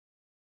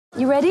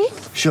You ready?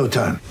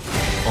 Showtime.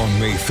 On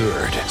May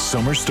 3rd,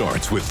 summer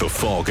starts with The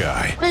Fall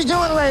Guy. Let's do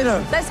it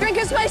later. Let's drink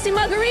a spicy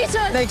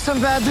margarita. Make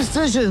some bad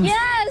decisions.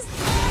 Yes!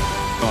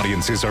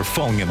 Audiences are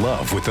falling in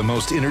love with the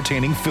most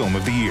entertaining film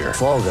of the year.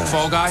 Fall Guy.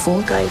 Fall Guy?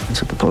 Fall guy.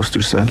 That's what the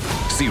poster said.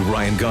 See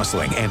Ryan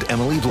Gosling and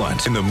Emily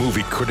Blunt in the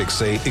movie critics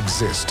say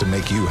exists to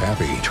make you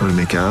happy. Trying to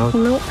make it out?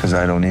 Nope. Because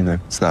I don't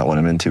either. It's not what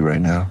I'm into right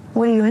now.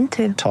 What are you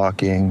into?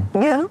 Talking.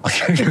 Yeah.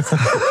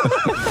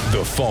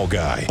 The Fall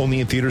Guy.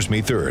 Only in theaters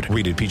May 3rd.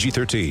 Rated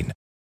PG-13.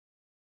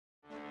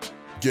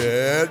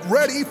 Get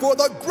ready for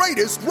the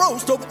greatest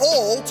roast of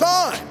all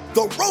time,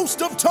 the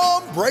Roast of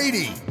Tom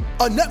Brady,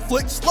 a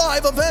Netflix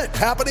live event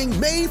happening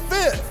May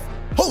 5th.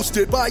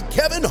 Hosted by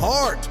Kevin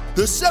Hart,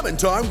 the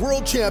 7-time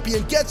world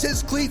champion gets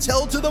his cleats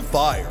held to the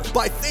fire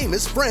by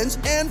famous friends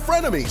and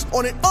frenemies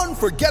on an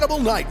unforgettable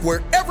night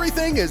where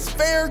everything is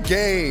fair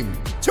game.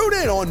 Tune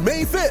in on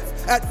May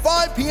 5th at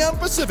 5 p.m.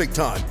 Pacific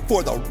time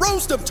for the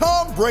Roast of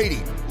Tom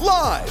Brady,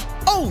 live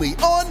only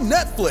on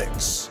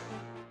Netflix.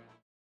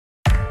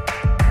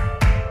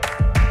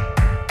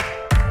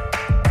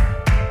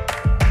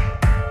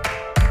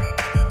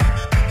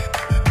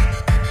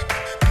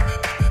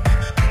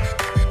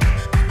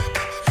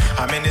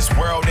 I'm in this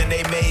world and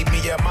they made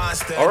me a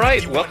monster. All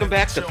right, welcome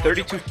back to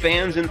 32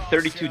 Fans in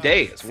 32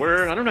 Days.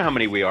 I don't know how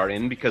many we are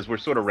in because we're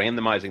sort of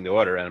randomizing the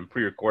order and I'm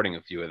pre-recording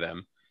a few of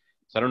them.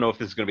 So I don't know if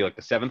this is going to be like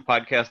the 7th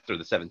podcast or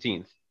the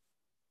 17th.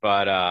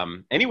 But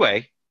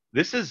anyway,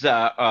 this is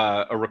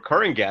a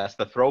recurring guest,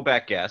 a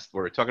throwback guest.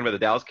 We're talking about the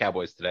Dallas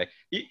Cowboys today.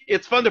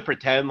 It's fun to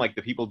pretend like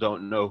the people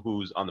don't know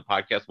who's on the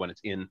podcast when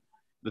it's in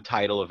the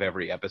title of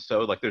every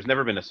episode. Like there's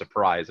never been a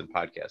surprise in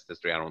podcast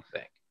history, I don't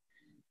think.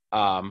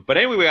 But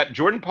anyway, we got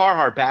Jordan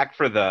Parhar back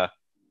for the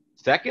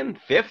 2nd,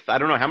 5th. I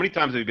don't know. How many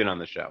times have you been on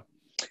the show?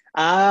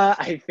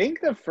 I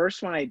think the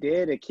first one I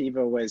did,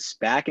 Akiva, was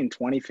back in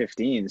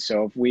 2015.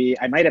 So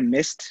I might have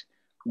missed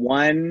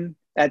one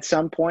at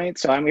some point.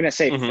 So I'm going to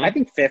say, I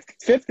think 5th.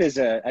 5th is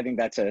I think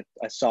that's a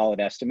solid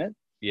estimate.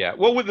 Yeah.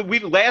 Well,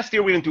 last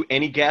year we didn't do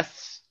any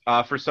guests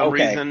for some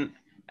reason.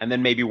 And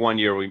then maybe one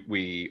year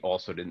we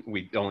also didn't.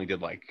 We only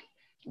did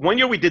one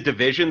year we did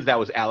divisions. That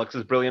was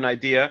Alex's brilliant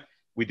idea.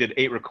 We did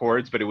 8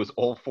 records, but it was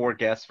all 4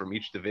 guests from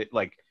each division.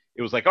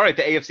 It was all right,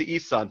 the AFC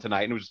East on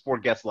tonight, and it was just 4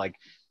 guests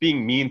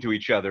being mean to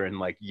each other and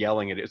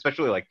yelling at it,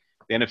 especially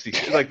the NFC,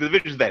 the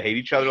divisions that hate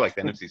each other, like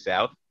the NFC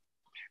South.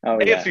 Oh,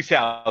 AFC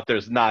South,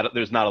 there's not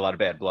a lot of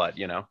bad blood,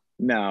 you know.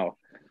 No,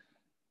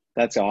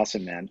 that's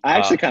awesome, man. I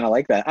actually kind of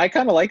like that. I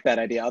kind of like that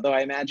idea, although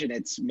I imagine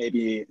it's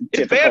maybe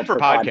it's bad for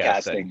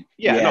podcasting.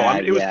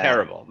 It was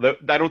terrible.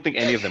 I don't think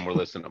any of them were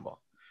listenable.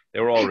 They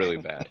were all really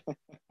bad.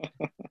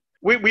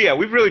 We've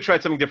really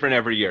tried something different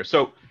every year.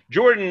 So,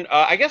 Jordan,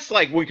 I guess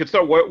we could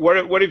start.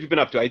 What have you been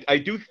up to? I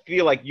do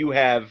feel like you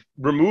have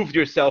removed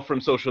yourself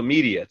from social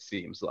media. It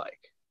seems like.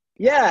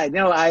 Yeah,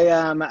 no,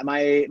 I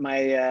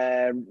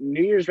my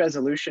New Year's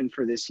resolution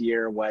for this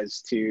year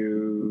was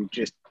to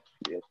just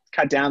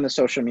cut down the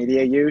social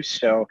media use.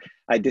 So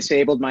I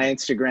disabled my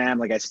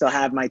Instagram. I still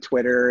have my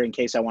Twitter in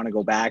case I want to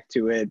go back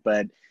to it,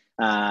 but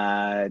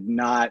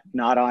not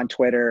on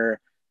Twitter.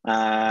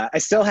 I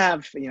still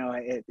have,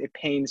 it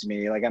pains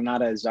me. I'm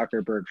not a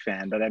Zuckerberg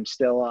fan, but I'm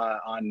still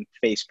on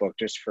Facebook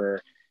just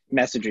for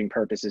messaging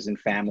purposes and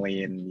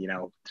family and,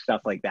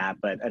 stuff like that.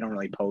 But I don't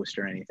really post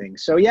or anything.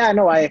 So yeah,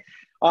 no,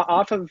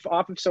 off of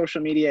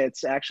social media,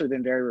 it's actually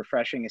been very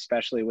refreshing,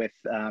 especially with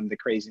the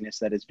craziness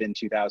that has been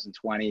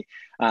 2020.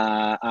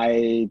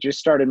 I just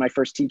started my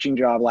first teaching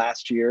job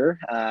last year,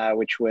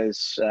 which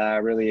was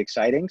really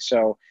exciting.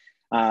 So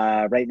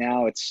right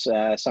now it's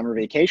summer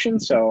vacation,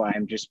 so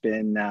I've just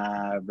been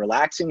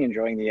relaxing,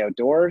 enjoying the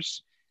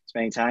outdoors,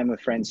 spending time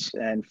with friends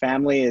and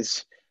family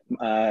as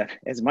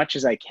much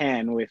as I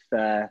can with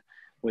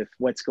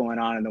what's going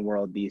on in the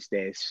world these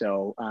days.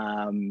 So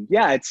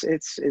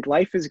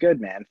life is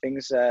good, man.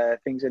 Things have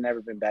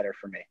never been better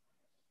for me.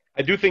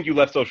 I do think you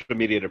left social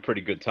media at a pretty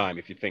good time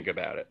if you think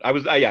about it. I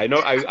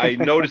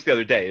noticed the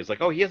other day. It's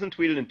he hasn't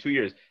tweeted in 2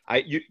 years.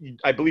 I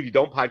believe you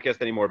don't podcast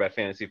anymore about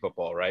fantasy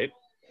football, right?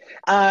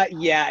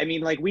 Yeah, I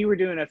mean, we were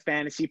doing a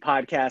fantasy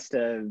podcast,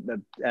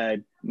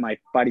 my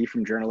buddy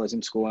from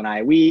journalism school and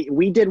I,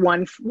 we did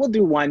one, we'll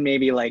do one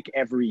maybe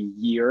every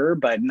year,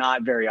 but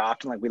not very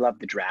often. We love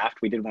the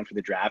draft. We did one for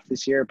the draft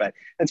this year, but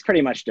that's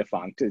pretty much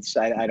defunct.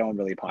 I don't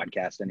really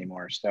podcast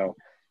anymore. So,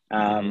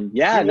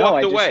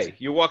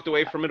 You walked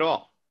away from it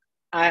all.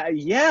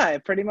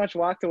 I pretty much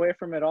walked away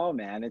from it all,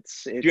 man.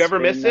 Do you ever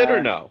miss it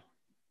or no?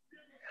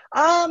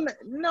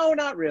 No,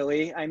 not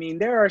really. I mean,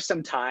 there are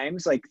some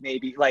times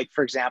maybe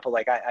for example,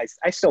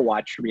 I still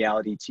watch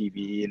reality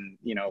TV and,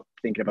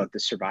 thinking about the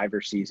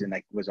Survivor season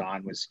that was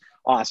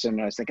awesome.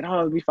 And I was thinking,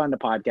 it'd be fun to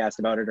podcast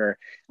about it. Or,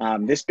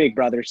 this Big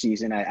Brother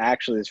season,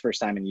 this is the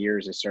first time in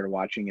years I started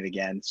watching it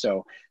again.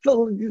 So the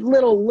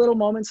little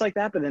moments like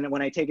that. But then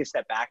when I take a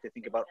step back to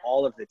think about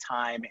all of the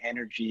time,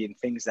 energy and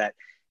things that,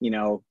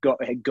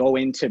 go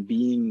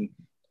into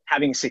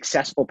having a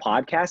successful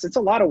podcast, it's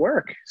a lot of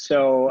work.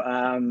 So,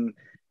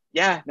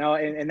 yeah, no,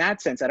 in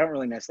that sense, I don't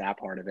really miss that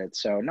part of it.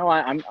 So no,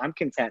 I'm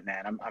content,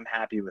 man. I'm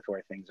happy with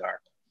where things are.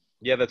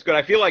 Yeah, that's good.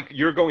 I feel like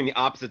you're going the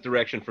opposite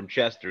direction from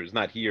Chester, who's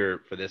not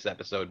here for this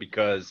episode,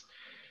 because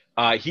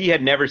he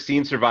had never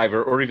seen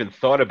Survivor or even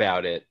thought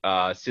about it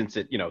since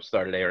it,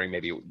 started airing.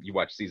 Maybe you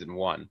watched season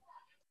 1.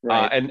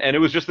 Right. And it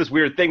was just this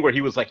weird thing where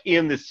he was like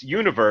in this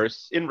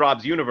universe, in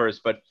Rob's universe,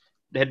 but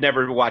had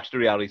never watched a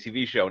reality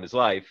TV show in his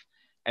life.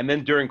 And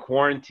then during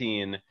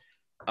quarantine,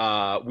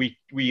 we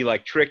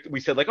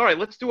said like, all right,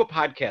 let's do a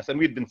podcast. And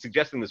we'd been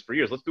suggesting this for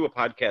years. Let's do a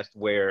podcast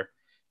where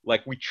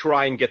like we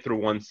try and get through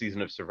one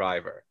season of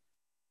Survivor.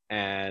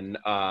 And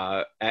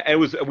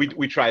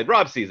we tried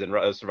Rob's season,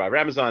 Survivor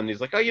Amazon. And he's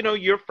like, oh,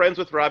 you're friends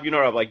with Rob,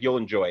 Rob, like you'll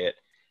enjoy it.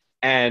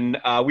 And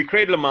we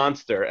created a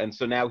monster. And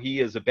so now he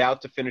is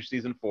about to finish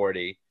season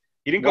 40.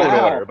 He didn't go in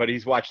order, but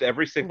he's watched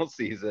every single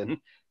season.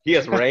 He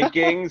has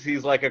rankings.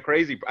 He's like a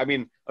crazy. I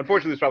mean,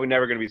 unfortunately, he's probably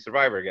never going to be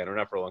Survivor again, or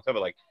not for a long time.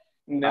 But like,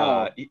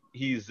 No.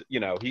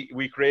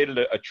 We created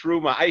a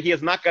true. He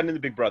has not gotten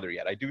into Big Brother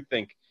yet. I do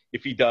think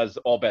if he does,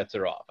 all bets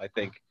are off. I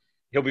think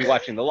he'll be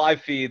watching the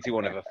live feeds. He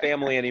won't have a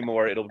family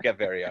anymore. It'll get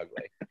very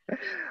ugly.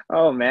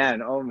 Oh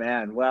man.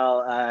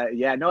 Well,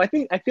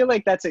 I feel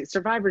like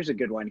Survivor's a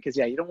good one because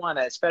you don't want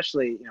to,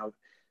 especially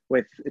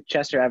with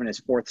Chester having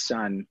his 4th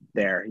son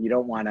there, you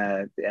don't want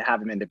to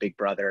have him into Big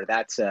Brother.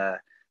 That's a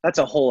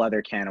whole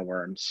other can of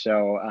worms.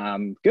 So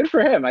good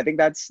for him. I think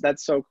that's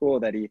so cool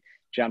that he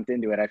jumped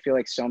into it. I feel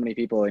like so many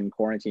people in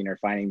quarantine are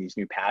finding these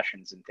new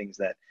passions and things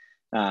that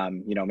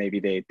maybe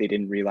they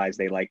didn't realize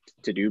they liked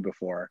to do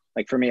before.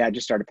 Like for me, I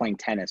just started playing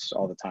tennis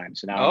all the time.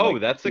 So now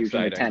that's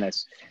exciting.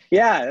 Tennis.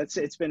 Yeah,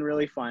 it's been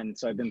really fun.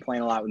 So I've been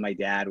playing a lot with my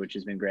dad, which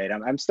has been great.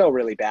 I'm still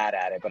really bad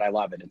at it, but I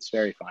love it. It's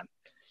very fun.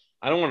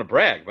 I don't want to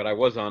brag, but I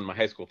was on my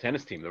high school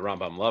tennis team, the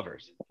Rambam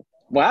Lovers.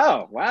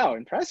 Wow,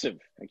 impressive,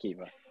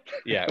 Akiva.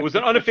 Yeah, it was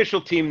an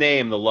unofficial team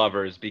name, the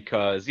Lovers,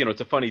 because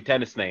it's a funny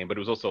tennis name, but it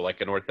was also like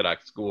an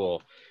Orthodox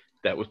school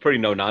that was pretty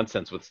no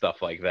nonsense with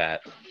stuff like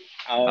that.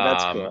 Oh,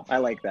 that's cool. I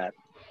like that.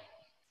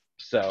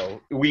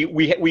 So we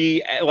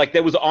like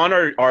that was on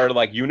our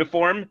like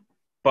uniform,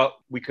 but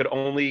we could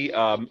only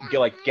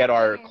get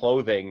our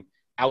clothing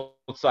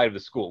outside of the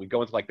school. We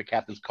go into like the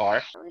captain's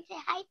car. I want to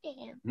say hi to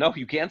him. No,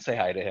 you can't say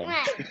hi to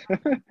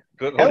him.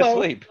 Go to Hello.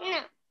 sleep. No.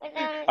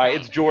 All right,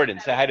 it's Jordan.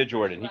 Say hi to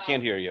Jordan. He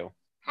can't hear you.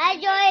 Hi,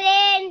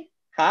 Jordan.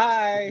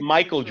 Hi.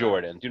 Michael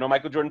Jordan. Do you know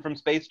Michael Jordan from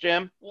Space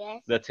Jam?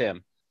 Yes. That's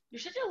him. You're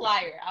such a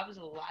liar. I was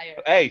a liar.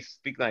 Hey,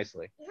 speak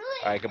nicely.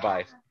 All right,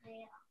 goodbye.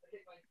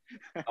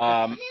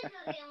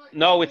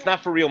 No, it's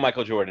not for real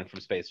Michael Jordan from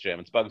Space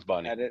Jam. It's Bugs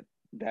Bunny.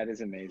 That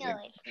is amazing. No,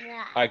 it's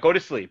not. All right, go to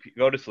sleep.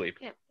 Go to sleep.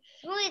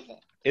 Who is it?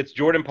 It's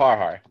Jordan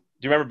Parhar. Do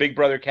you remember Big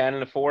Brother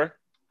Canada 4?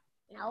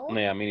 No.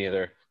 Yeah, me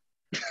neither.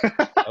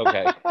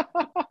 Okay.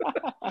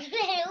 Who is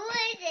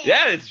it?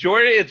 Yeah, it's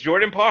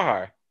Jordan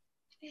Parhar.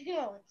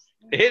 No,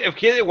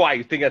 it's Why?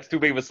 You think that's too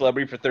big of a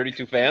celebrity for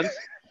 32 fans?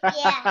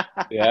 yeah.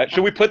 Yeah.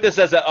 Should we put this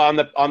as on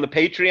the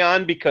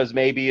Patreon, because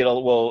maybe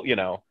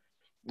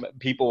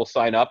people will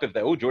sign up if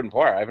Jordan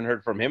Parhar. I haven't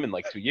heard from him in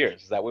like 2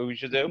 years. Is that what we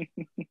should do?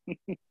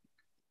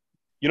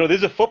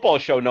 There's a football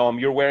show, Noam.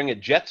 You're wearing a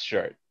Jets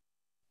shirt.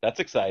 That's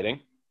exciting.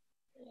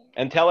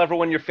 And tell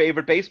everyone your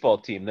favorite baseball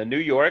team, the New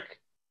York.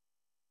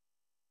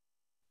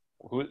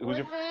 Who's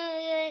your?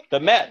 The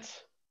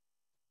Mets.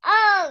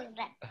 Oh,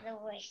 that's the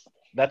worst.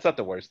 That's not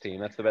the worst team.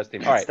 That's the best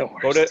team. That's All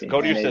right, the worst team.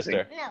 go to your Amazing.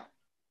 sister. No.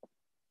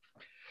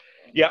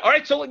 Yeah. All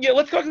right. So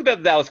let's talk about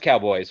the Dallas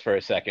Cowboys for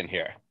a second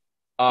here.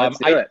 Let's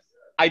do it.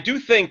 I do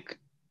think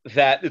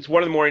that it's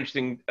one of the more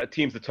interesting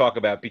teams to talk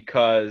about,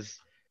 because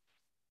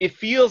it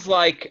feels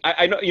like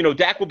I know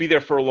Dak will be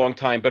there for a long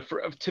time, but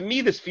to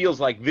me this feels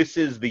like this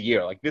is the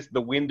year. Like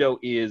the window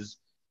is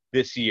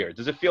this year.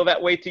 Does it feel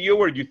that way to you,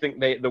 or do you think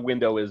the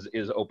window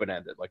is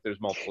open-ended? Like there's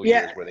multiple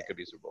years where they could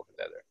be Super Bowl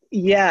contender?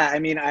 Yeah, I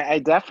mean, I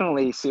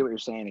definitely see what you're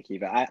saying,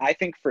 Akiva. I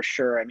think for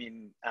sure, I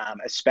mean,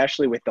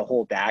 especially with the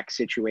whole Dak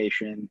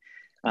situation,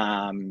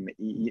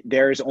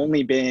 there's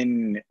only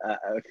been,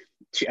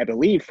 I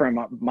believe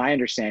from my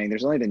understanding,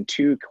 there's only been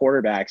 2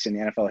 quarterbacks in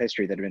the NFL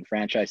history that have been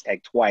franchise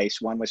tagged twice.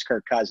 One was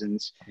Kirk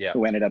Cousins,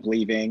 who ended up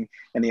leaving,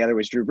 and the other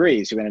was Drew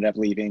Brees, who ended up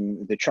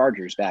leaving the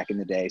Chargers back in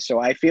the day. So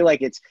I feel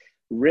like it's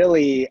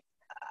really,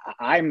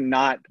 I'm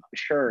not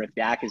sure if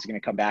Dak is going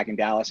to come back in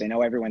Dallas. I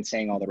know everyone's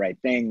saying all the right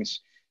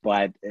things,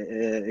 but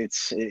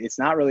it's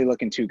not really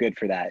looking too good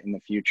for that in the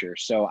future.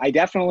 So I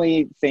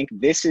definitely think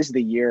this is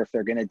the year if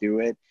they're going to do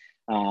it.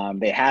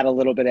 They had a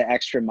little bit of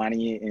extra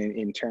money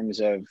in terms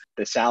of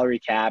the salary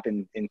cap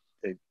and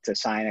to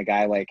sign a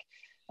guy like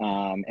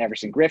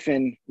Everson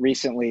Griffin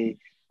recently.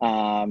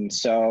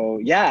 So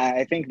yeah,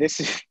 I think this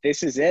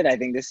is it. I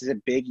think this is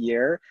a big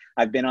year.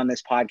 I've been on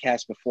this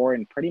podcast before,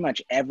 and pretty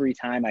much every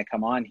time I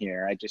come on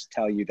here, I just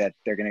tell you that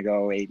they're going to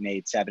go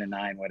 8-8,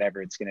 7-9,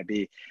 whatever it's going to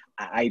be.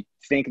 I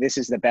think this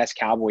is the best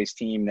Cowboys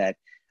team that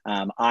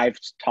I've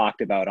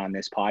talked about on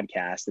this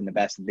podcast, and the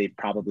best that they've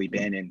probably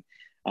been in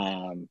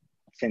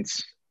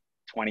since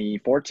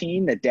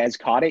 2014, the Dez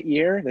caught it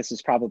year. This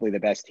is probably the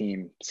best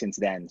team since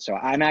then. So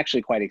I'm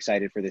actually quite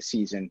excited for this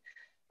season,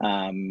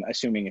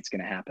 assuming it's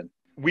going to happen.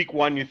 week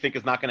one you think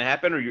is not going to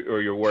happen,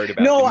 or you're worried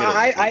about? No, the middle of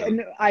the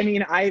season? I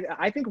mean,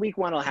 I think week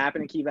one will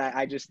happen, Keith.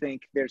 I just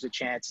think there's a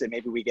chance that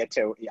maybe we get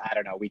to, I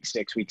don't know, week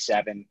 6, week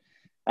 7,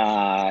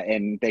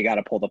 and they got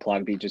to pull the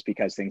plug just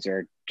because things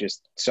are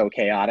just so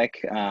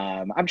chaotic.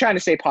 I'm trying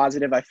to stay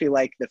positive. I feel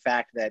like the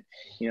fact that,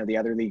 the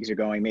other leagues are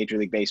going, Major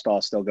League Baseball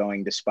is still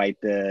going despite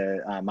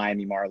the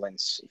Miami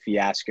Marlins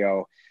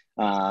fiasco.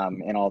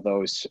 And all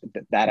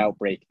that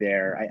outbreak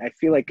there. I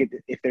feel like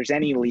if there's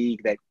any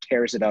league that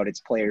cares about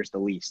its players the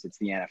least, it's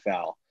the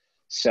NFL.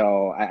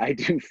 So I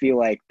do feel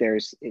like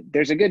there's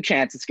a good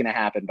chance it's going to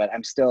happen, but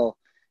I'm still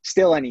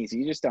uneasy.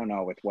 You just don't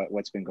know with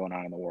what's been going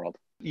on in the world.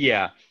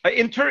 Yeah.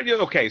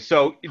 Okay,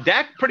 so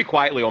Dak pretty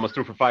quietly almost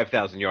threw for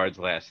 5,000 yards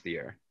last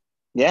year.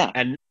 Yeah.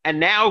 And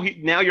now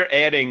you're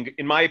adding,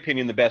 in my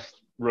opinion, the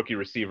best rookie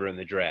receiver in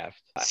the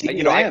draft.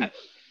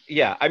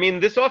 Yeah, I mean,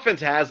 this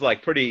offense has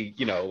like pretty,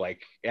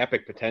 like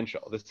epic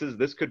potential.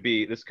 This could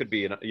be,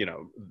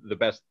 the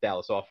best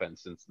Dallas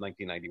offense since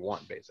 1991,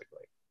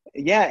 basically.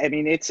 Yeah, I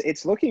mean,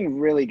 it's looking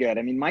really good.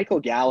 I mean, Michael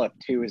Gallup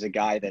too is a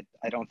guy that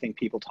I don't think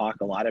people talk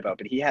a lot about,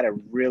 but he had a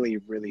really,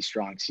 really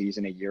strong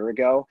season a year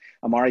ago.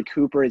 Amari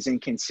Cooper is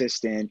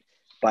inconsistent,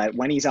 but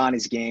when he's on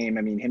his game,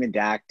 I mean, him and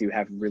Dak do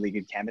have really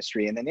good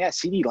chemistry. And then,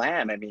 CeeDee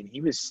Lamb, I mean,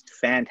 he was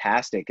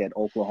fantastic at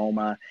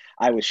Oklahoma.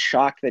 I was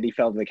shocked that he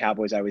fell to the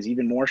Cowboys. I was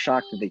even more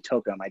shocked that they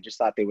took him. I just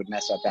thought they would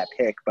mess up that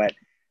pick. But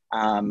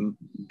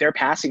their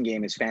passing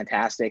game is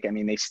fantastic. I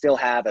mean, they still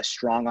have a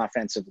strong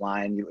offensive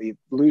line.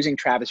 Losing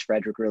Travis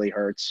Frederick really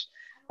hurts.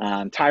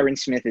 Tyron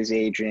Smith is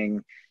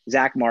aging.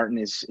 Zach Martin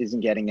isn't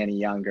getting any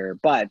younger.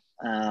 But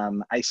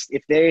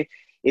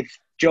if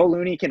Joe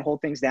Looney can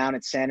hold things down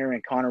at center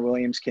and Connor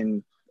Williams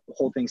can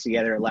hold things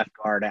together at left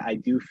guard, I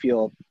do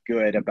feel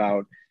good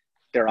about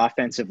their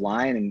offensive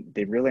line, and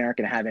they really aren't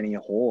going to have any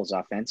holes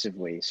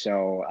offensively.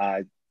 So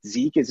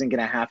Zeke isn't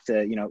going to have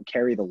to,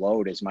 carry the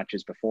load as much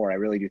as before. I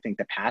really do think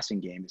the passing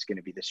game is going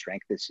to be the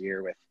strength this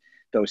year with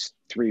those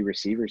 3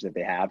 receivers that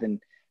they have. And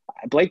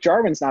Blake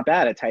Jarwin's not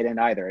bad at tight end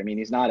either. I mean,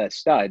 he's not a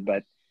stud,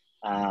 but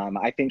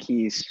I think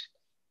he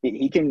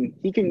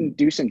can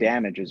do some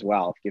damage as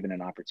well if given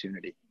an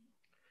opportunity.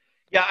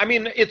 Yeah, I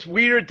mean, it's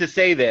weird to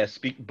say this,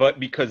 but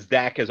because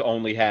Dak has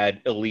only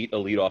had elite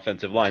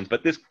offensive lines,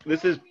 but this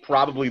is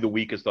probably the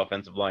weakest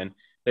offensive line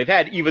they've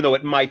had, even though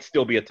it might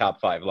still be a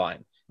top 5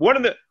 line. One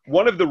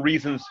of the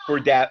reasons for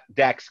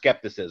Dak's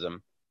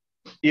skepticism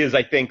is,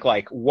 I think,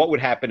 like, what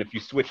would happen if you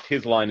switched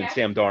his line and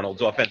Sam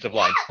Darnold's offensive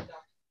line?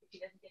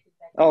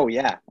 Oh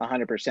yeah,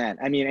 100%.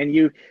 I mean,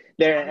 and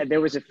there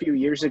was a few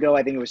years ago,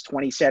 I think it was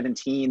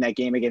 2017, that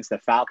game against the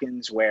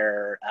Falcons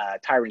where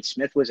Tyron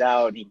Smith was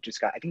out.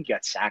 I think he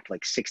got sacked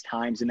like 6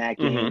 times in that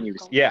game. Mm-hmm. He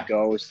was a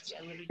ghost.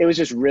 It was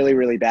just really,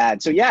 really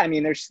bad. So yeah, I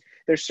mean, there's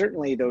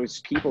certainly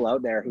those people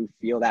out there who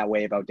feel that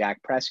way about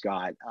Dak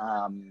Prescott.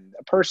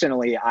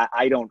 Personally,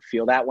 I don't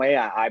feel that way.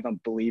 I'm a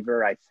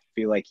believer. I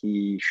feel like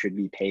he should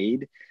be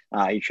paid.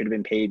 He should have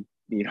been paid,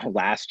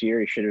 last year.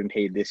 He should have been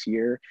paid this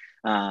year.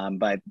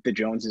 But the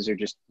Joneses are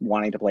just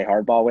wanting to play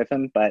hardball with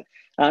him. But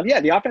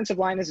the offensive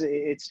line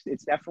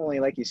it's definitely,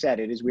 like you said,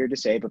 it is weird to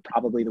say, but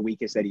probably the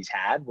weakest that he's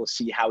had. We'll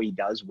see how he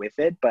does with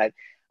it. But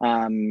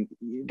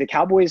the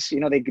Cowboys,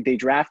 they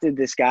drafted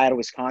this guy out of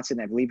Wisconsin,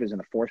 I believe it was in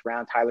the 4th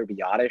round, Tyler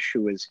Biadasz,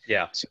 who was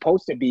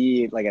supposed to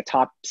be like a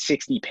top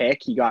 60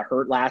 pick. He got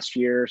hurt last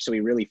year, so he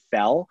really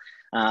fell.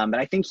 But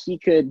I think he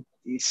could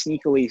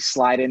sneakily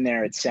slide in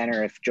there at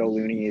center if Joe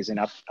Looney isn't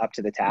up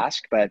to the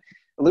task. But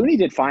Looney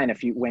did fine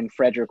when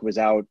Frederick was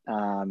out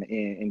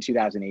in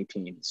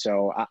 2018.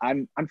 So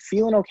I'm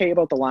feeling okay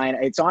about the line.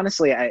 It's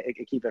honestly, I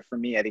keep it for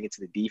me, I think it's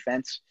the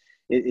defense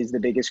is the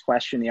biggest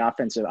question. The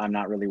offensive, I'm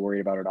not really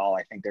worried about at all.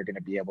 I think they're going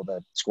to be able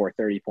to score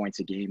 30 points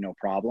a game, no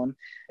problem,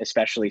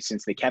 especially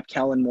since they kept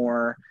Kellen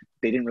Moore.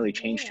 They didn't really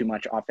change too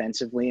much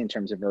offensively in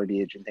terms of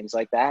verbiage and things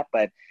like that.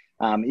 But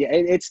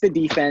it's the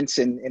defense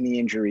and the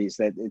injuries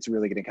that it's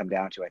really going to come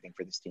down to, I think,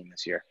 for this team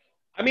this year.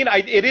 I mean,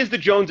 it is the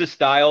Joneses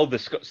style, the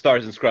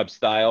Stars and Scrubs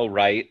style,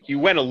 right? You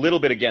went a little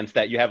bit against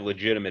that. You have a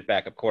legitimate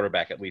backup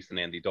quarterback, at least in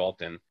Andy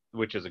Dalton,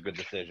 which is a good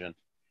decision.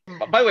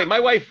 By the way,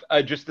 my wife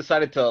just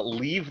decided to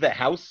leave the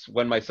house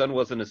when my son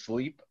wasn't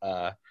asleep.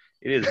 It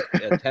is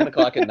 10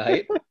 o'clock at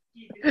night.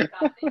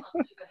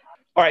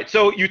 All right,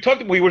 so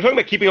we were talking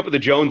about keeping up with the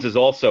Joneses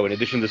also, in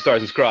addition to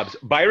Stars and Scrubs.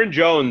 Byron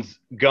Jones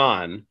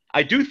gone.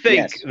 I do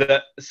think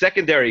the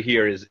secondary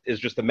here is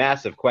just a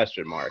massive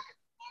question mark.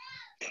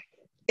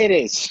 It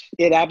is.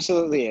 It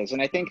absolutely is.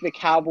 And I think the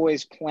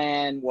Cowboys'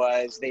 plan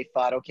was they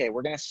thought, okay,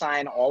 we're going to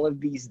sign all of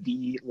these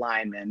D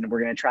linemen.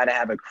 We're going to try to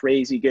have a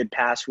crazy good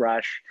pass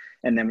rush,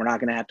 and then we're not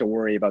going to have to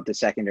worry about the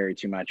secondary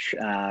too much.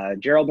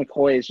 Gerald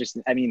McCoy is just,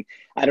 I mean,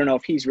 I don't know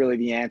if he's really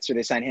the answer.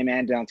 They signed him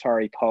and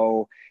Dontari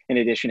Poe in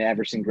addition to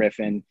Everson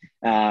Griffin.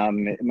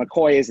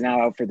 McCoy is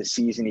now out for the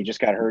season. He just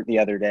got hurt the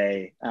other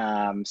day.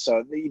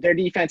 So their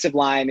defensive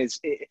line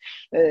it's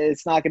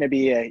not going to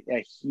be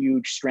a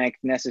huge strength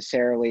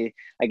necessarily.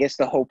 I guess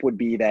the hope would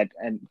be that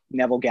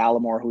Neville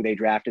Gallimore, who they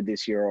drafted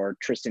this year, or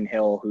Tristan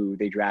Hill, who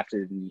they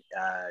drafted in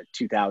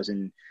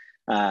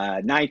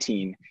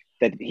 2019,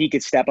 that he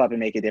could step up and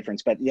make a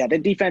difference. But yeah, the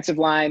defensive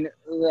line,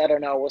 I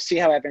don't know. We'll see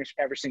how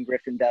Everson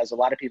Griffin does. A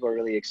lot of people are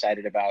really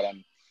excited about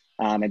him.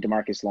 And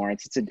DeMarcus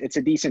Lawrence, it's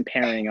a decent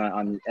pairing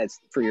on as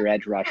for your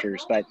edge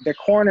rushers. But the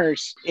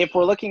corners, if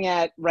we're looking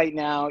at right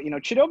now,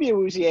 Chidobe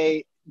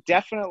Awuzie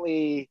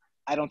definitely,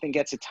 I don't think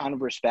gets a ton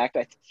of respect.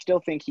 I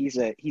still think he's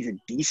a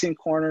decent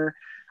corner.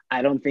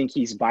 I don't think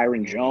he's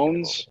Byron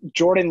Jones.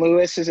 Jordan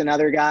Lewis is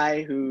another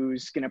guy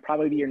who's going to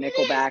probably be your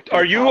nickel back.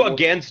 Are you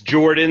against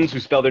Jordans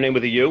who spell their name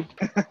with a U?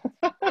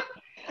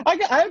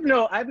 I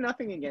have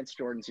nothing against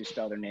Jordans who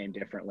spell their name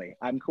differently.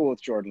 I'm cool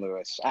with Jordan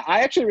Lewis.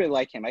 I actually really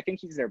like him. I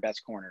think he's their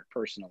best corner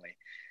personally.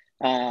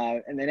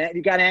 And then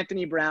you got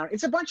Anthony Brown.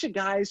 It's a bunch of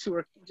guys who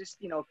are just,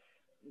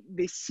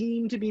 they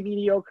seem to be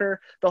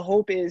mediocre. The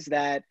hope is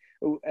that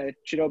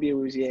Chidobe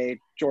Awuzie,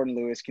 Jordan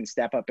Lewis can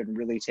step up and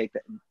really take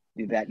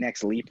that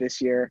next leap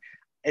this year.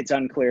 It's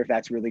unclear if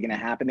that's really going to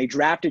happen. They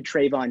drafted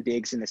Trayvon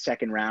Diggs in the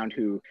second round,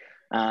 who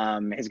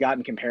has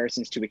gotten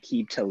comparisons to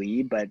Aqib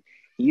Talib, but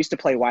he used to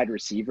play wide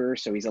receiver,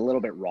 so he's a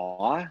little bit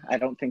raw. I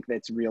don't think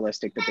that's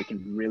realistic that they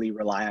can really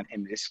rely on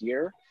him this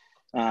year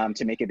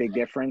to make a big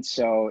difference.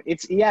 So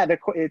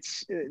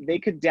they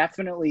could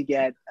definitely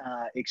get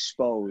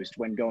exposed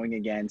when going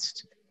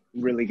against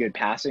really good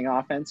passing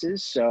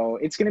offenses. So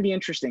it's going to be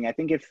interesting. I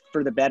think if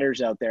for the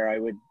bettors out there, I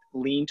would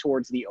lean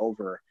towards the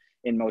over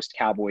in most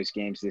Cowboys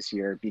games this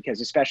year,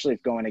 because especially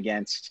if going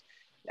against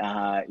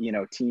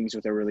teams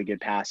with a really good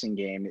passing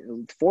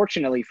game.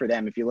 Fortunately for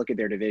them, if you look at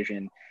their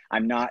division,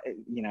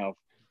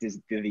 do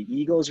the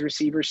Eagles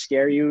receivers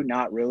scare you?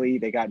 Not really.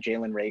 They got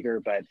Jalen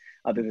Reagor, but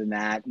other than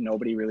that,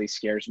 nobody really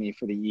scares me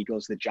for the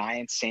Eagles. The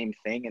Giants, same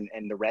thing.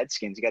 And the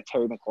Redskins, you got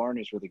Terry McLaurin,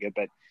 who's really good,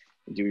 but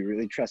do we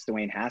really trust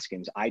Dwayne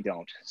Haskins? I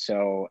don't.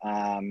 So,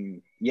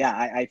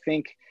 I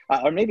think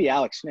or maybe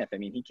Alex Smith. I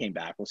mean, he came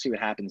back. We'll see what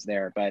happens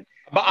there. But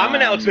I'm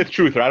an Alex Smith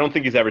truther. I don't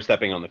think he's ever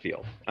stepping on the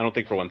field. I don't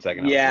think for 1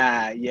 second.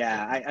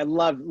 I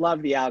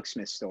love the Alex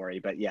Smith story,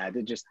 but I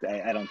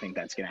don't think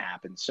that's going to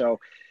happen. So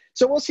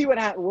we'll see what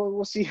happens.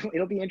 We'll see.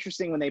 It'll be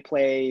interesting when they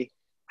play.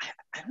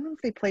 I don't know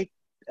if they play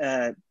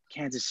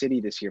Kansas City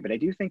this year, but I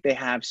do think they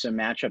have some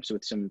matchups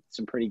with some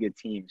pretty good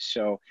teams.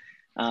 So.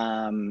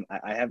 I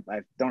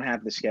don't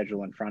have the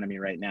schedule in front of me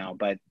right now,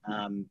 but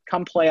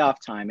come playoff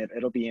time,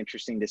 it'll be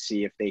interesting to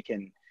see if they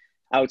can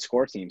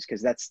outscore teams,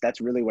 because that's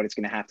really what it's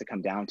going to have to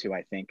come down to,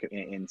 I think,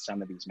 in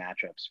some of these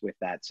matchups with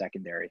that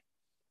secondary.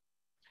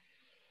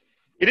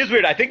 It is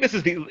weird. I think is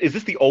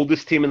this the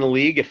oldest team in the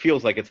league? It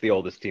feels like it's the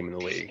oldest team in the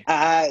league.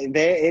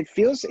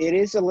 It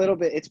is a little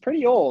bit. It's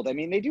pretty old. I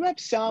mean, they do have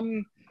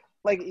some.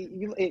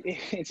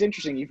 It's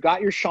interesting. You've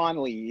got your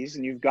Sean Lees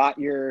and you've got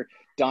your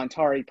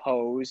Dontari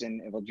Pose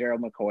and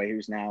Gerald McCoy,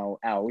 who's now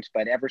out,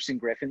 but Everson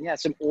Griffin. Yeah,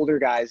 some older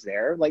guys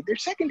there. Like, their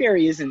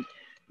secondary isn't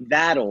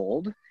that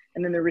old,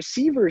 and then the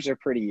receivers are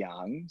pretty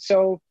young.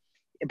 So,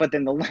 but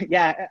then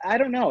I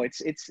don't know.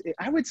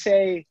 I would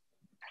say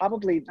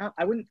probably not.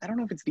 I don't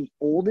know if it's the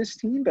oldest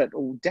team, but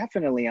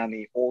definitely on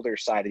the older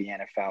side of the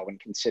NFL when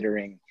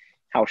considering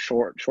how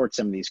short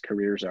some of these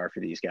careers are for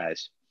these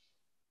guys.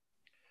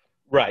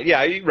 Right.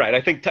 Yeah. Right. I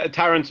think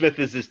Tyron Smith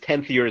is his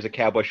 10th year as a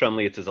Cowboy. Sean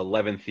Lee, it's his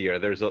 11th year.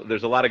 There's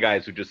a lot of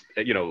guys who just,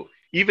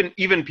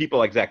 even people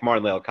like Zach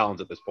Martin, La'el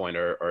Collins at this point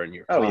are in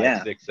year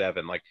 5, 6,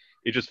 7. Like,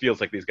 it just feels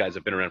like these guys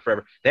have been around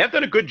forever. They have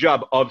done a good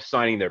job of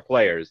signing their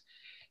players.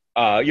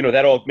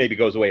 That all maybe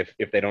goes away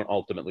if they don't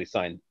ultimately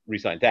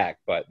re-sign Dak,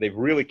 but they've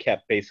really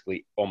kept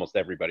basically almost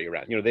everybody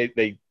around.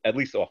 They at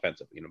least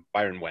offensively,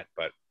 Byron went,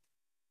 but.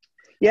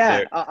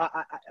 Yeah,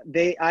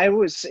 I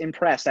was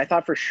impressed. I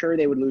thought for sure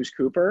they would lose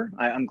Cooper.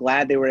 I'm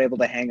glad they were able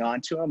to hang on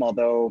to him,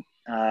 although,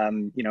 now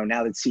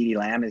that CeeDee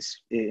Lamb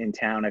is in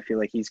town, I feel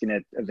like he's going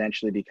to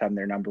eventually become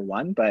their number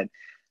one. But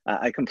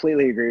I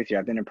completely agree with you.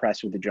 I've been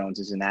impressed with the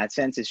Joneses in that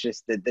sense. It's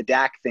just the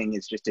Dak thing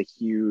is just a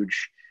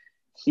huge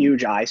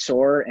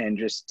eyesore, and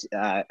just,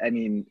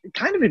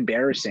 kind of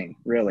embarrassing,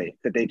 really,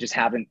 that they just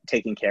haven't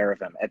taken care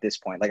of him at this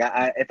point. Like,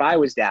 if I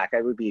was Dak,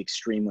 I would be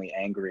extremely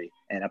angry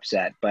and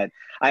upset. But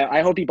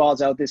I hope he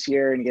balls out this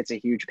year and gets a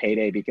huge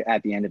payday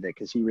at the end of it,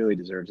 because he really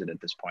deserves it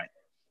at this point.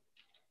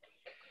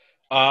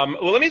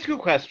 Well, let me ask you a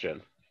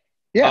question.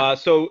 Yeah.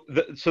 So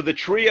the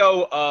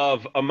trio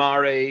of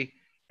Amari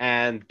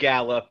and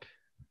Gallup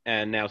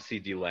and now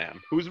CeeDee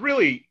Lamb, who's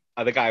really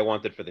the guy I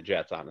wanted for the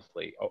Jets,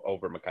 honestly,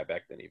 over Mekhi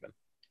Becton even.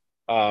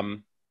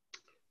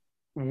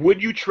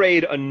 Would you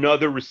trade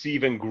another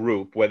receiving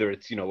group, whether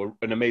it's,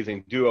 an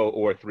amazing duo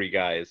or 3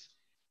 guys?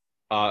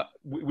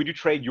 Would you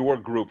trade your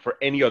group for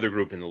any other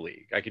group in the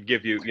league? I could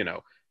give you,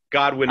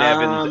 Godwin,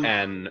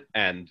 Evans,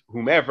 and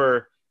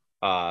whomever,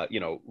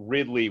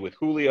 Ridley with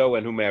Julio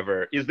and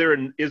whomever. Is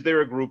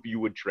there a group you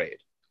would trade?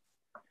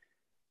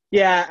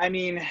 Yeah, I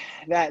mean,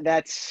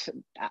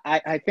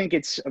 I think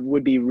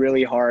would be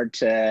really hard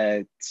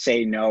to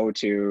say no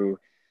to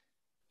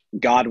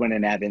Godwin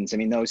and Evans. I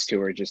mean, those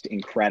two are just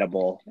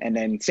incredible. And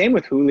then same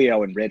with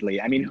Julio and Ridley.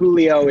 I mean,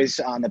 Julio is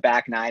on the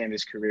back 9 of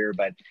his career,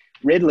 but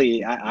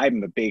Ridley,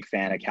 I'm a big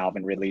fan of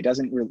Calvin Ridley. The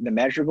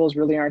measurables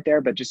really aren't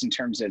there, but just in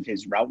terms of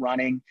his route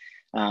running,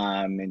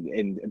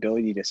 and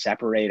ability to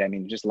separate. I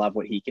mean, just love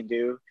what he can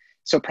do.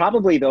 So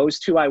probably those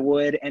two I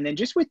would. And then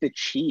just with the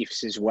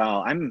Chiefs as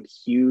well, I'm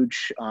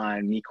huge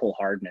on Mecole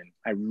Hardman.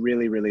 I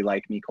really, really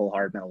like Mecole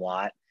Hardman a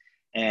lot.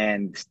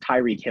 And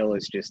Tyreek Hill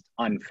is just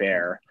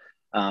unfair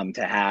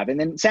to have. And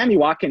then Sammy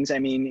Watkins, I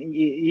mean,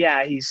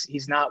 yeah,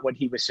 he's not what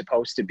he was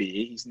supposed to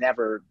be. He's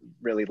never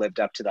really lived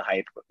up to the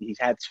hype. He's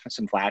had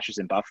some flashes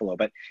in Buffalo,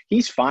 but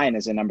he's fine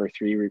as a number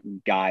 3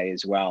 guy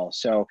as well.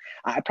 So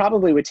I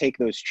probably would take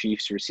those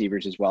Chiefs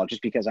receivers as well,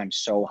 just because I'm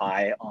so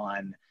high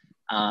on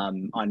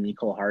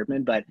Mecole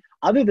Hardman. But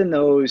other than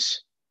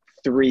those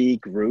 3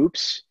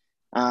 groups,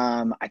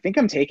 I think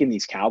I'm taking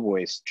these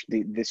Cowboys,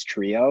 this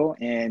trio,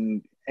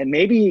 and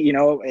maybe, you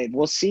know,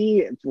 we'll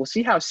see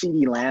how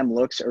CeeDee Lamb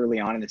looks early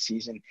on in the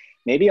season.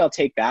 Maybe I'll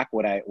take back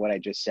what I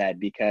just said,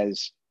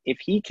 because if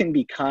he can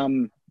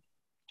become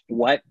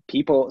what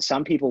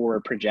some people were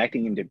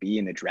projecting him to be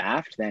in the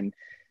draft, then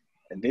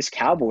this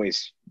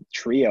Cowboys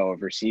trio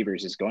of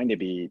receivers is going to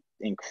be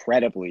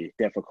incredibly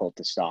difficult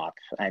to stop.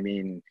 I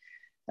mean,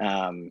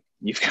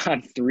 you've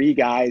got 3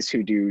 guys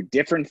who do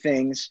different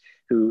things,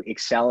 who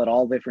excel at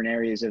all different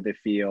areas of the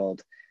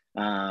field.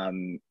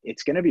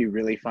 It's going to be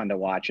really fun to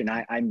watch. And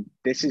I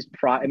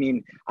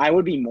mean, I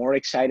would be more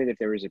excited if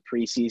there was a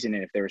preseason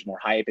and if there was more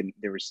hype and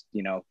there was,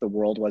 you know, the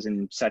world wasn't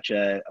in such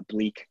a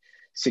bleak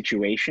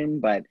situation.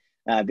 But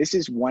this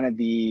is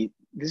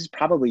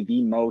probably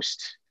the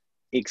most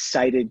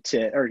excited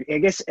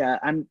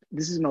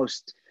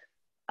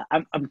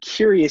I'm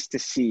curious to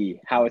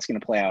see how it's going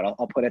to play out.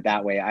 I'll put it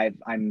that way.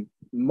 I'm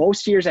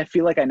most years I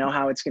feel like I know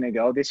how it's going to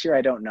go. This year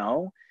I don't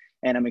know.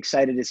 And I'm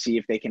excited to see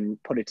if they can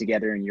put it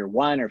together in year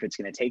 1 or if it's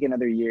going to take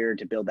another year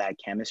to build that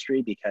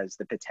chemistry, because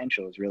the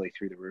potential is really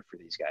through the roof for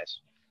these guys.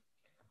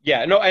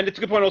 Yeah, no, and it's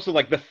a good point also,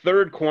 like the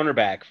third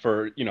cornerback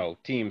for, you know,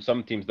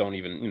 some teams don't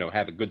even, you know,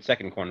 have a good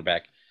second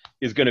cornerback,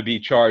 is going to be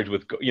charged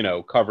with, you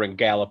know, covering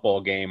Gallup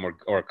all game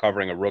or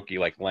covering a rookie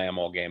like Lamb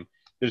all game.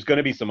 There's going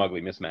to be some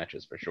ugly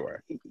mismatches for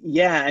sure.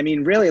 Yeah, I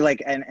mean, really,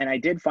 like, and I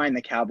did find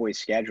the Cowboys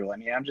schedule. I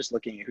mean, I'm just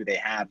looking at who they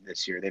have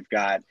this year.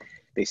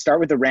 They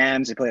start with the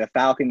Rams. They play the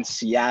Falcons,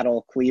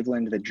 Seattle,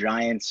 Cleveland, the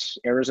Giants,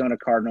 Arizona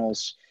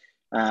Cardinals.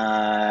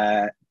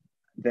 Then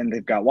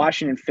they've got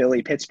Washington,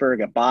 Philly,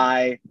 Pittsburgh, a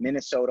bye,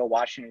 Minnesota,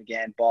 Washington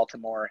again,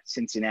 Baltimore,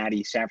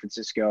 Cincinnati, San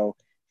Francisco,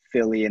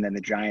 Philly, and then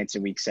the Giants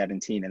in week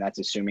 17. And that's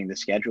assuming the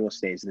schedule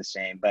stays the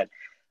same. But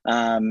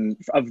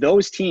of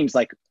those teams,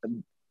 like,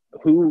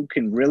 who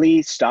can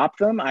really stop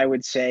them, I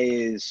would say,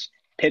 is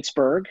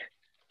Pittsburgh,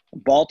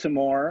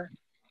 Baltimore,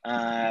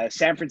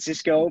 San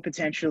Francisco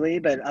potentially.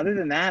 But other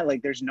than that,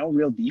 like, there's no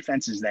real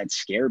defenses that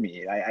scare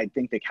me. I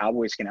think the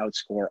Cowboys can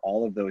outscore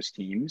all of those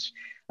teams.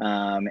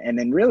 And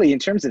then really in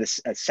terms of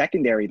the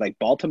secondary, like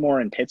Baltimore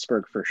and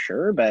Pittsburgh for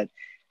sure, but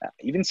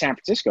even San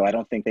Francisco, I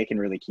don't think they can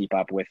really keep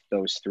up with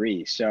those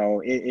 3.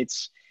 So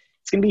it's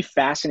going to be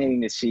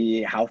fascinating to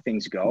see how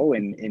things go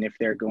and if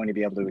they're going to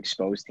be able to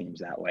expose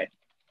teams that way.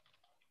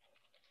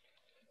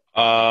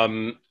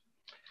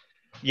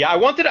 Yeah, I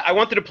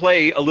wanted to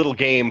play a little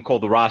game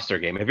called the roster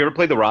game. Have you ever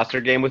played the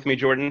roster game with me,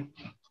 Jordan?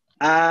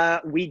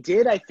 We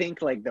did, I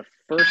think, like the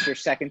first or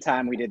second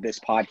time we did this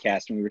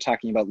podcast, when we were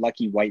talking about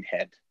Lucky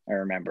Whitehead, I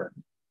remember.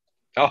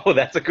 Oh,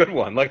 that's a good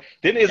one. Like,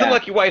 isn't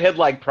Lucky Whitehead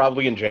like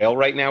probably in jail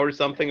right now or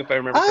something, if I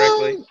remember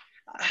correctly?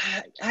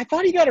 I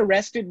thought he got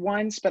arrested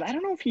once, but I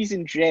don't know if he's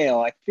in jail.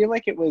 I feel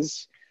like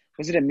was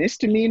it a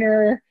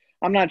misdemeanor?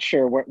 I'm not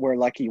sure where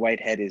Lucky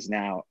Whitehead is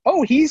now.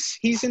 Oh, he's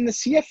in the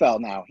CFL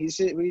now. He's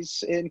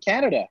in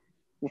Canada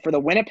for the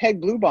Winnipeg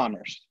Blue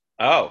Bombers.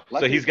 Oh,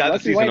 so he's got the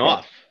season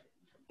off.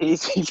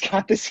 He's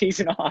got the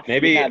season off.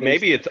 Maybe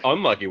it's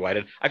unlucky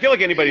Whitehead. I feel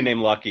like anybody named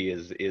Lucky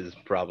is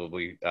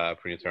probably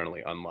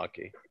preternally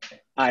unlucky.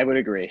 I would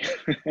agree.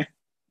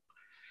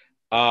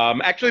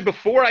 Actually,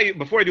 before I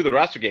do the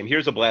roster game,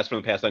 here's a blast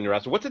from the past on your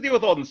roster. What's the deal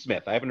with Aldon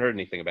Smith? I haven't heard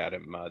anything about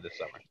him this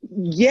summer.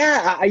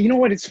 Yeah, you know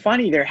what? It's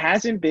funny. There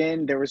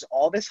was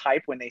all this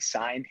hype when they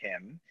signed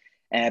him,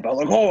 but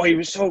like, oh, he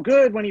was so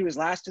good when he was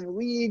last in the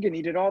league, and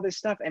he did all this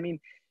stuff. I mean,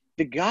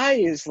 the guy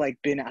is like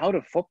been out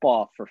of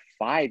football for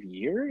 5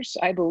 years,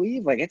 I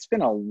believe. Like, it's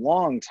been a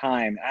long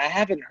time. I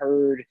haven't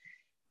heard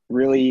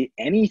really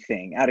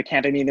anything out of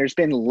camp. I mean, there's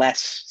been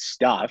less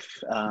stuff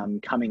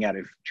coming out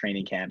of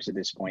training camps at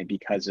this point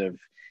because of,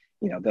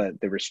 you know,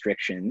 the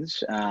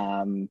restrictions.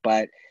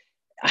 But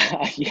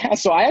yeah,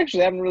 so I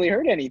actually haven't really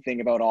heard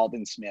anything about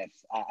Aldon Smith.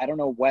 I don't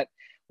know what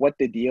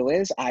the deal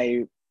is.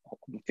 I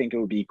think it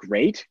would be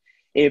great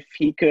if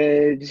he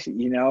could,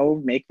 you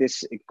know, make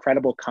this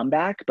incredible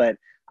comeback. But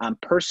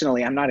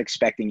personally, I'm not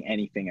expecting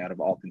anything out of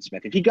Aldon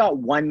Smith. If he got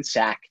 1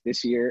 sack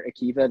this year,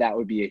 Akiva, that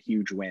would be a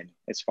huge win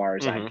as far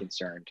as I'm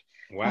concerned.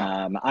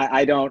 Wow.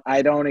 I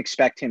don't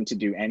expect him to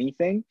do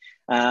anything,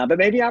 but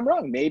maybe I'm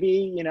wrong.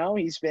 Maybe, you know,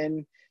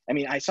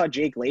 I saw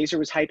Jake Glazer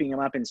was hyping him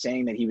up and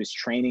saying that he was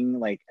training,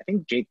 like, I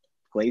think Jake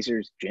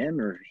Glazer's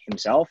gym or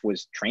himself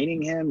was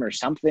training him or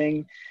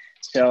something.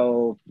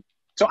 So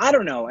I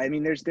don't know. I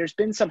mean, there's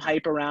been some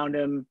hype around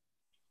him.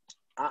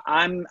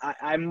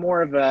 I'm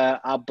more of a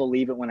I'll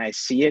believe it when I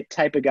see it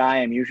type of guy.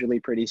 I'm usually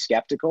pretty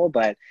skeptical,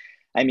 but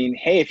I mean,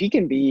 hey, if he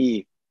can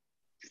be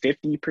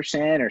 50%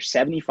 or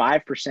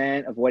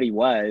 75% of what he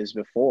was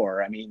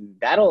before, I mean,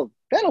 that'll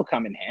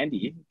come in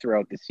handy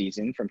throughout the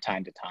season from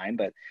time to time,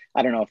 but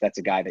I don't know if that's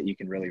a guy that you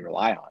can really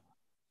rely on.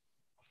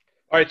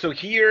 All right, so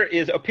here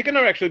is a pick a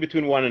number actually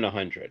between 1 and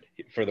 100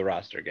 for the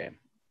roster game.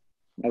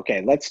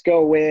 Okay, let's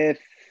go with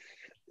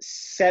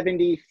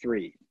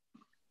 73.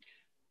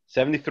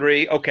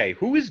 73. Okay,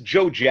 who is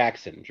Joe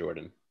Jackson,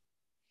 Jordan?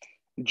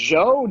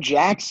 Joe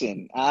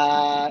Jackson.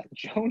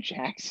 Joe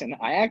Jackson.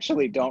 I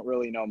actually don't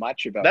really know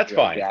much about That's Joe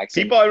fine.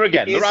 Jackson. People are,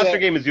 again, the He's roster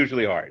game is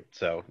usually hard,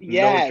 so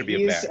no one should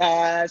be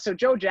embarrassed. So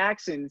Joe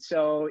Jackson,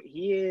 so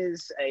he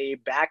is a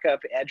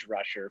backup edge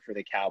rusher for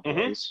the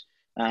Cowboys.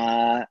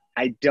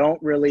 I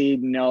don't really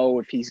know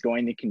if he's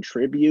going to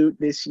contribute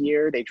this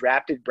year. They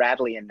drafted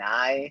Bradley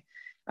Anae,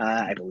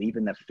 I believe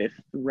in the 5th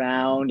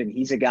round, and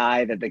he's a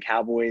guy that the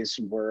Cowboys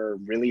were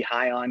really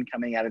high on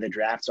coming out of the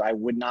draft, so I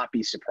would not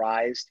be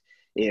surprised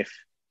if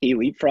he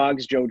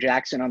leapfrogs Joe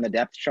Jackson on the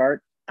depth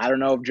chart. I don't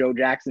know if Joe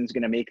Jackson's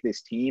going to make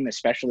this team,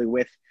 especially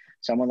with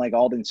someone like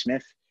Aldon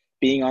Smith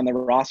being on the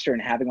roster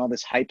and having all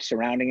this hype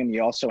surrounding him.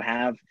 You also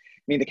have,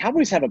 I mean, the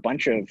Cowboys have a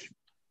bunch of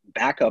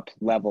backup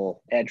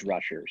level edge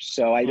rushers.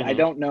 So I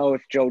don't know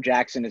if Joe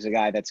Jackson is a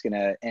guy that's going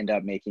to end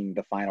up making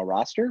the final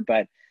roster,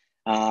 but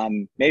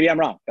maybe I'm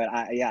wrong. But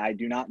I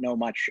do not know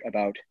much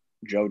about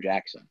Joe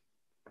Jackson.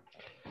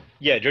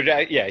 Yeah,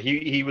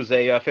 he was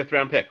a 5th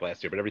round pick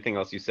last year, but everything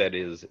else you said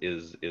is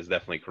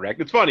definitely correct.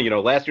 It's funny,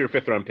 last year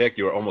 5th round pick,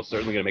 you were almost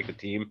certainly going to make the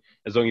team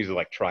as long as you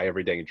like try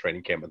every day in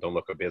training camp and don't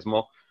look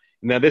abysmal.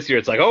 And now this year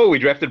it's like, oh, we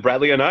drafted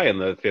Bradley Anae in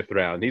the 5th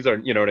round. He's our,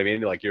 you know what I mean?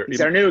 Like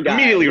he's our new guy.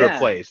 Immediately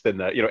replaced,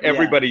 and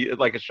everybody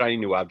like a shiny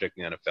new object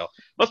in the NFL.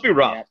 Must be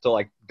rough to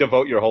like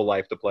devote your whole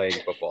life to playing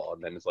football,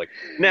 and then it's like,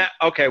 nah,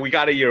 okay, we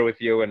got a year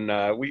with you,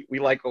 and we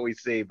like what we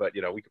see, but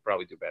we could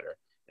probably do better.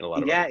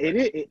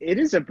 It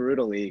is a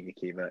brutal league,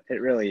 Akiva.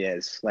 It really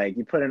is. Like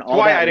you put in all. That's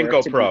why that I didn't go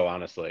work pro,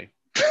 honestly.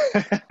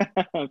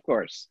 Of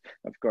course.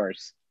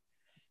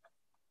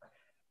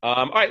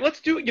 All right,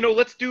 let's do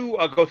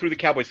go through the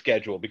Cowboys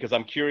schedule because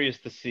I'm curious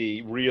to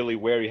see really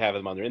where you have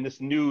them under in this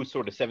new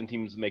sort of 7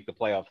 teams make the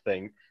playoff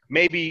thing.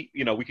 Maybe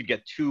we could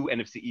get 2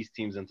 NFC East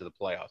teams into the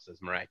playoffs,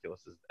 as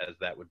miraculous as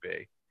that would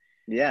be.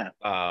 Yeah.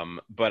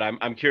 But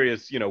I'm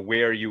curious,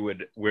 where you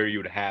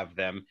would have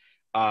them.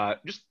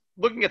 Just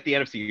looking at the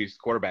NFC East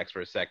quarterbacks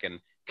for a second,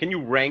 can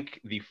you rank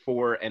the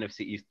 4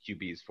 NFC East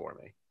QBs for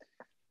me?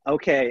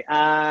 Okay,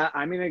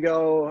 I'm going to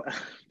go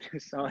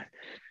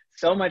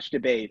so much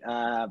debate,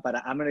 but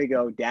I'm going to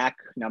go Dak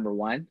number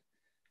 1.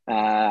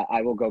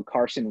 I will go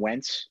Carson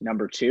Wentz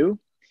number 2.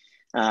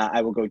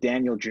 I will go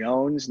Daniel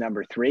Jones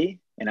number 3,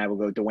 and I will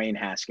go Dwayne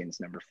Haskins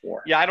number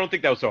 4. Yeah, I don't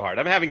think that was so hard.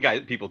 I'm having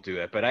people do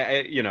it, but I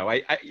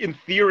in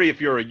theory,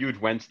 if you're a huge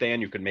Wentz fan,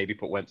 you could maybe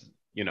put Wentz.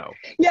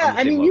 Yeah,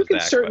 I mean, you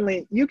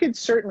could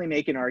certainly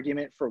make an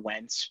argument for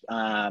Wentz,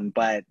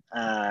 but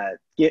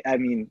I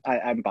mean,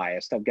 I'm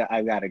biased. I've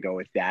got to go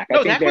with Dak.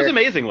 No, Dak was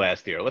amazing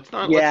last year. Let's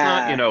not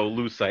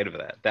lose sight of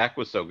that. Dak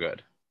was so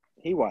good.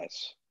 He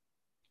was.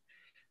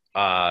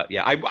 I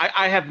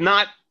have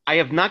not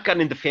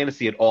gotten into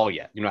fantasy at all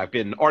yet. I've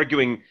been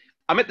arguing.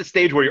 I'm at the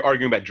stage where you're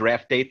arguing about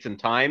draft dates and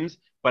times,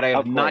 but I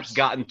have not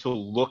gotten to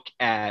look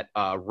at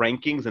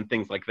rankings and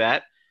things like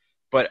that.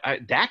 But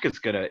Dak is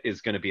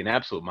gonna be an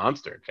absolute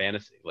monster in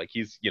fantasy. Like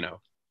he's,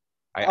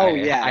 I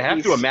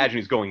have to imagine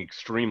he's going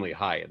extremely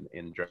high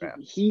in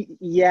draft.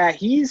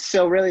 He's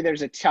so really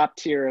there's a top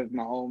tier of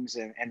Mahomes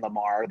and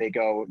Lamar.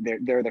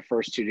 They're the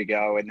first 2 to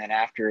go, and then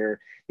after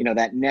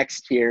that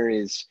next tier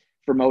is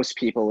for most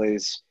people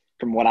is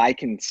from what I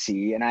can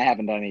see, and I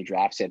haven't done any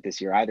drafts yet this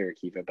year either,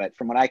 Akiva, but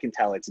from what I can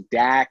tell, it's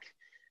Dak,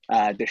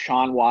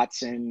 Deshaun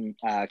Watson,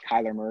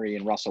 Kyler Murray,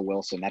 and Russell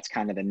Wilson. That's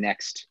kind of the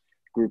next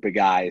group of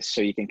guys, so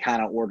you can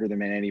kind of order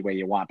them in any way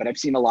you want. But I've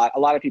seen a lot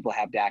of people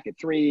have Dak at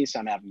 3,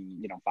 some have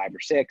 5 or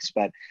 6,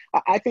 but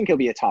I think he'll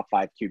be a top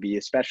 5 QB,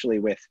 especially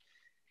with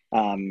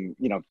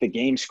the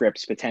game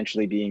scripts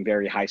potentially being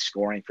very high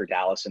scoring for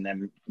Dallas and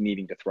them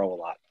needing to throw a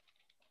lot.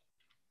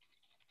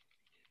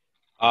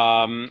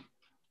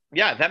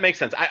 Yeah, that makes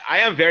sense. I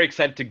am very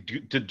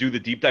excited to do the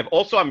deep dive.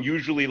 Also, I'm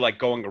usually like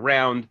going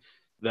around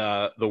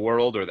the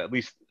world, or at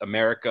least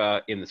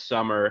America, in the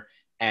summer.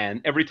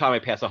 And every time I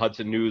pass a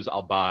Hudson News,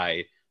 I'll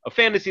buy a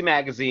fantasy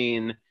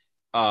magazine,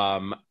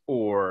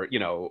 or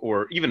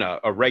even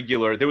a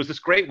regular. There was this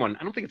great one.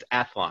 I don't think it's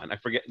Athlon. I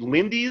forget.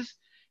 Lindy's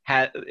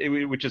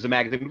which is a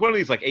magazine. One of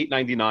these like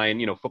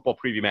 $8.99, football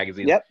preview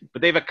magazines. Yep.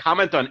 But they have a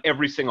comment on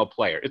every single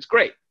player. It's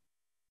great.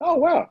 Oh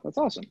wow, that's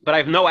awesome. But I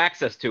have no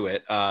access to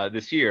it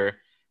this year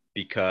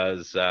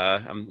because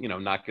I'm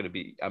not going to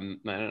be. I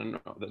don't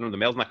know. The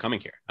mail's not coming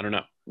here. I don't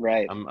know.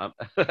 Right. I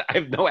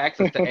have no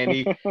access to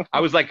any. I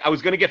was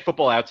going to get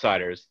Football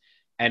Outsiders,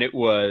 and it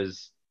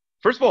was,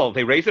 first of all,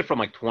 they raised it from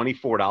like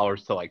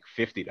 $24 to like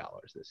 $50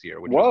 this year,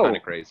 which was kind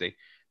of crazy.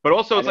 But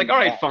also, it's like, all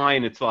right,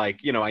 fine. It's like,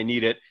 I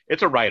need it.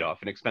 It's a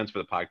write-off, an expense for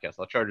the podcast.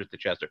 I'll charge it to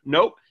Chester.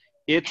 Nope.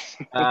 It's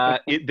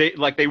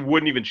they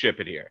wouldn't even ship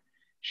it here.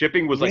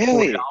 Shipping was like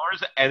Really? $40,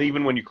 and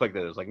even when you clicked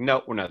it was like,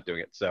 no, we're not doing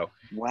it. So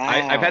Wow.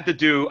 I've had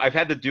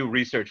to do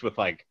research with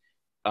like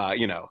a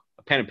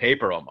pen and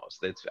paper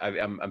almost.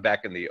 I'm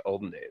back in the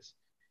olden days.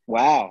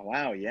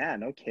 Wow. Yeah,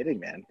 no kidding,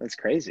 man. That's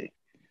crazy.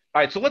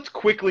 All right, so let's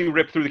quickly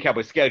rip through the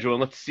Cowboys schedule and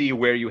let's see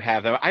where you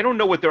have them. I don't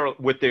know what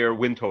their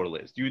win total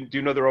is. Do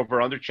you know their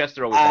over under?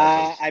 Chester always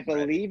has those. I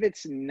believe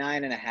it's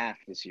 9.5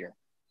 this year.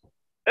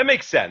 That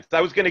makes sense.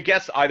 I was going to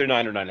guess either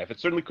 9 or 9.5. It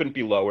certainly couldn't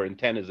be lower, and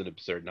 10 is an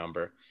absurd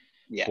number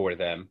for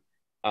them.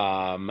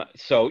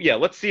 So yeah,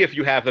 let's see if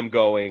you have them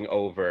going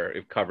over,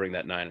 if covering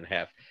that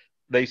 9.5.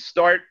 They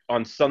start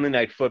on Sunday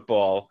Night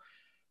Football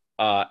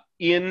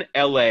in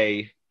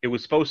LA. It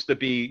was supposed to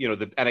be,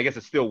 and I guess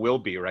it still will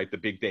be, right? The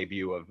big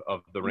debut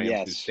of the Rams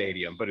new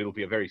stadium, but it'll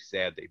be a very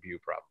sad debut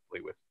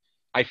probably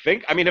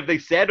have they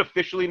said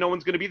officially no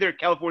one's going to be there?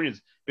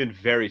 California's been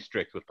very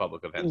strict with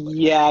public events.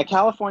 Yeah,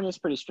 California's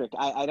pretty strict.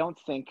 I don't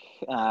think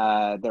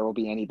there will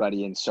be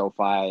anybody in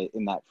SoFi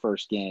in that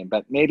first game,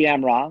 but maybe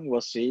I'm wrong.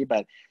 We'll see.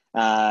 But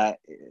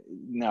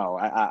no,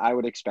 I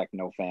would expect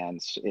no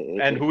fans.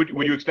 And would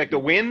you expect a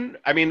win?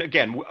 I mean,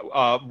 again,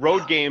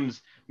 road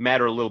games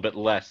matter a little bit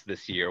less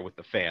this year with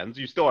the fans.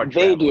 You still are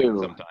traveling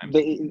sometimes.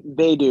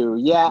 They do.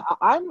 Yeah,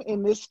 I'm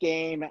in this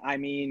game. I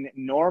mean,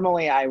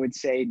 normally I would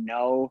say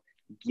no.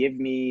 Give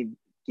me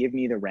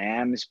the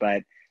Rams,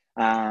 but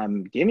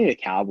give me the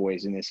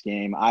Cowboys in this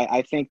game.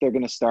 I think they're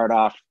going to start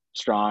off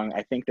strong.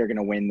 I think they're going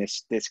to win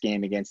this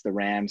game against the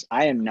Rams.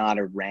 I am not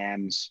a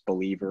Rams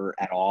believer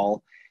at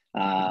all.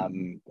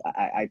 I'm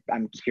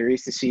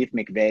curious to see if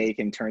McVay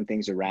can turn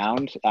things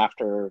around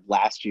after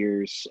last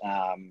year's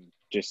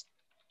just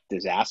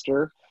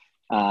disaster.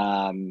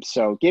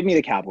 So give me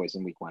the Cowboys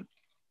in week 1.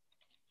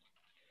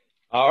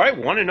 All right,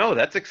 1-0.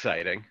 That's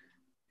exciting.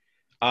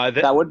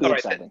 That would be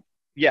exciting.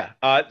 Yeah.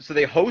 So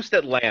they host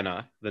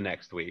Atlanta the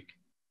next week.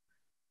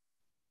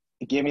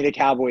 Give me the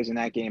Cowboys in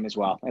that game as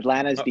well.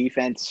 Atlanta's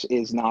defense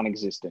is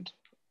non-existent.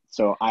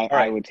 So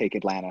I would take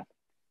Atlanta.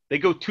 They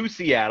go to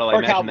Seattle.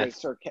 Or Cowboys.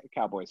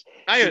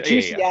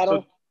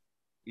 Seattle.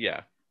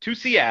 To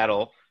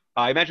Seattle.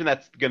 I imagine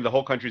the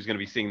whole country is going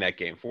to be seeing that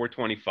game.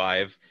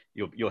 4:25.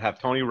 You'll have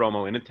Tony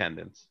Romo in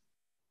attendance.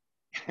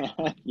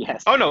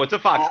 Yes. Oh no, it's a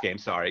Fox game.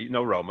 Sorry,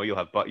 no Romo. You'll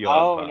have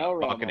no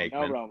Buck and Romo. Aikman.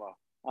 No Romo.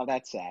 Oh,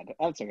 that's sad.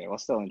 That's okay. We'll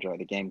still enjoy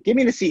the game. Give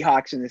me the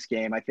Seahawks in this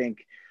game. I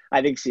think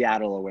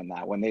Seattle will win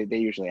that one. They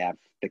usually have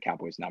the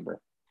Cowboys number.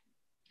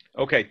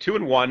 Okay,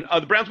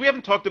 2-1. The Browns. We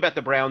haven't talked about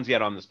the Browns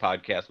yet on this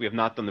podcast. We have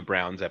not done the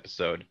Browns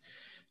episode.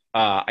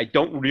 I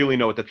don't really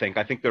know what to think.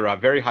 I think they're a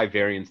very high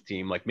variance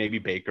team. Like maybe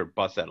Baker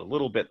busts out a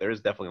little bit. There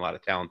is definitely a lot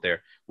of talent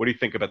there. What do you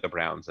think about the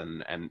Browns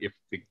and if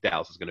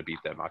Dallas is going to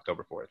beat them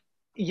October 4th?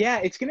 Yeah,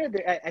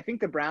 I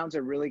think the Browns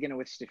are really going to,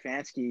 with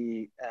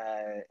Stefanski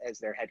as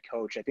their head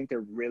coach, I think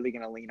they're really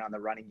going to lean on the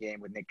running game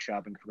with Nick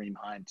Chubb and Kareem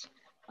Hunt.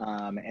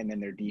 And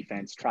then their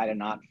defense, try to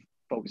not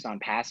focus on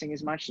passing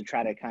as much to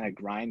try to kind of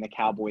grind the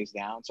Cowboys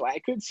down. So I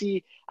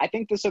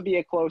think this will be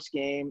a close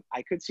game.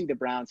 I could see the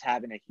Browns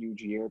having a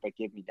huge year, but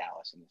give me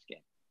Dallas in this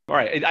game. All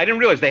right. I didn't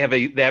realize they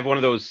have one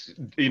of those,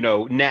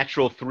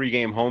 natural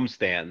 3-game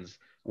homestands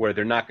where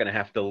they're not going to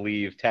have to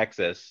leave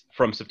Texas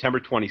from September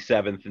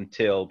 27th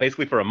until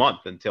basically for a month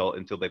until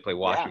they play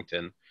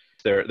Washington.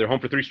 Yeah. They're home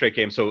for 3 straight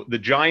games. So the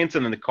Giants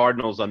and then the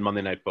Cardinals on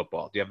Monday Night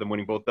Football. Do you have them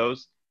winning both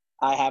those?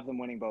 I have them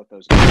winning both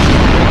those games.